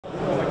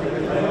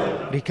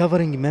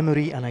Recovering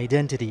memory and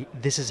identity,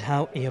 this is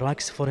how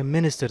Iraq's foreign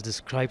minister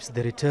describes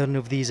the return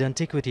of these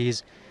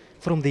antiquities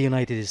from the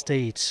United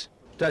States.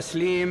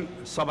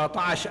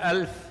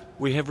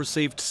 We have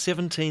received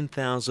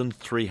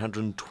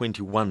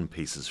 17,321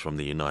 pieces from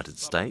the United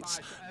States,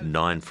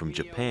 9 from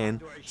Japan,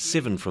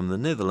 7 from the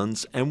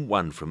Netherlands and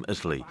 1 from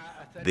Italy.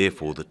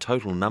 Therefore, the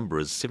total number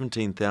is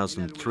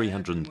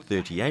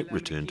 17,338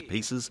 returned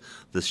pieces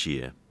this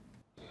year.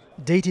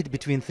 Dated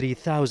between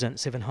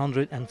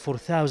 3,700 and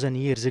 4,000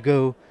 years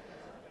ago,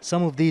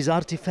 some of these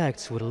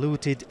artifacts were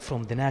looted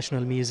from the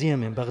National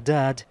Museum in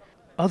Baghdad.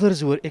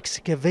 Others were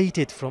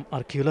excavated from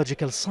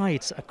archaeological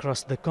sites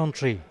across the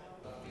country.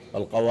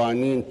 We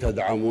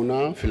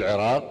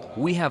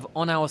have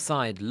on our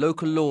side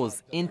local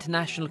laws,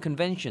 international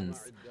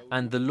conventions,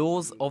 and the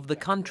laws of the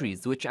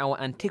countries which our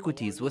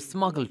antiquities were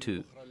smuggled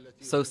to.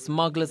 So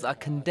smugglers are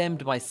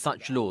condemned by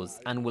such laws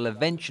and will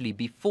eventually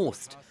be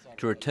forced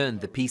to return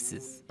the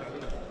pieces.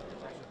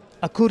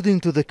 According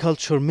to the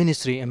Culture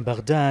Ministry in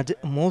Baghdad,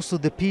 most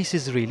of the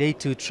pieces relate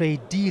to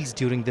trade deals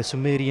during the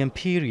Sumerian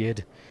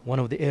period, one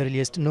of the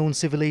earliest known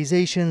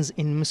civilizations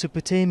in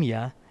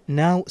Mesopotamia,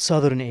 now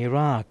southern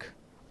Iraq.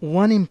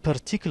 One in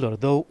particular,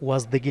 though,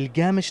 was the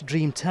Gilgamesh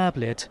Dream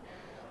Tablet,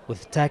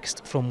 with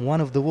text from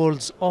one of the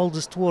world's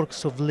oldest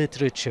works of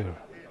literature.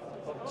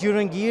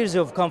 During years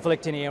of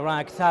conflict in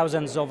Iraq,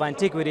 thousands of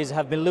antiquities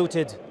have been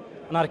looted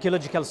and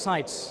archaeological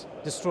sites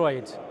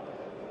destroyed.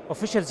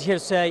 Officials here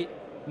say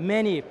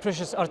many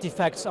precious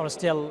artifacts are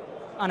still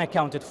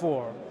unaccounted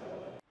for.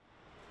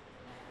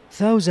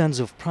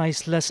 Thousands of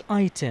priceless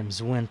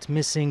items went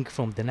missing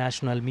from the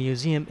National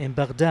Museum in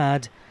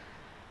Baghdad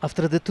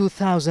after the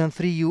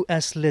 2003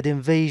 US-led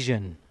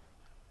invasion.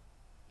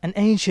 And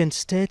ancient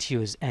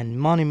statues and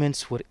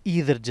monuments were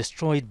either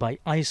destroyed by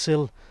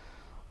ISIL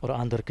or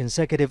under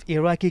consecutive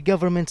Iraqi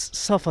governments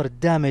suffered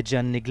damage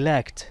and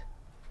neglect.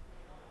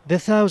 The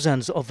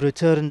thousands of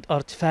returned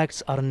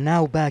artifacts are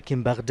now back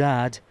in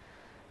Baghdad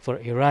for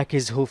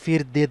Iraqis who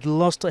feared they'd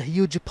lost a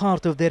huge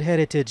part of their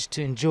heritage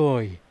to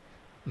enjoy.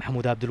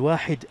 Mahmoud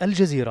Abdelwahed, Al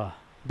Jazeera,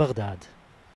 Baghdad.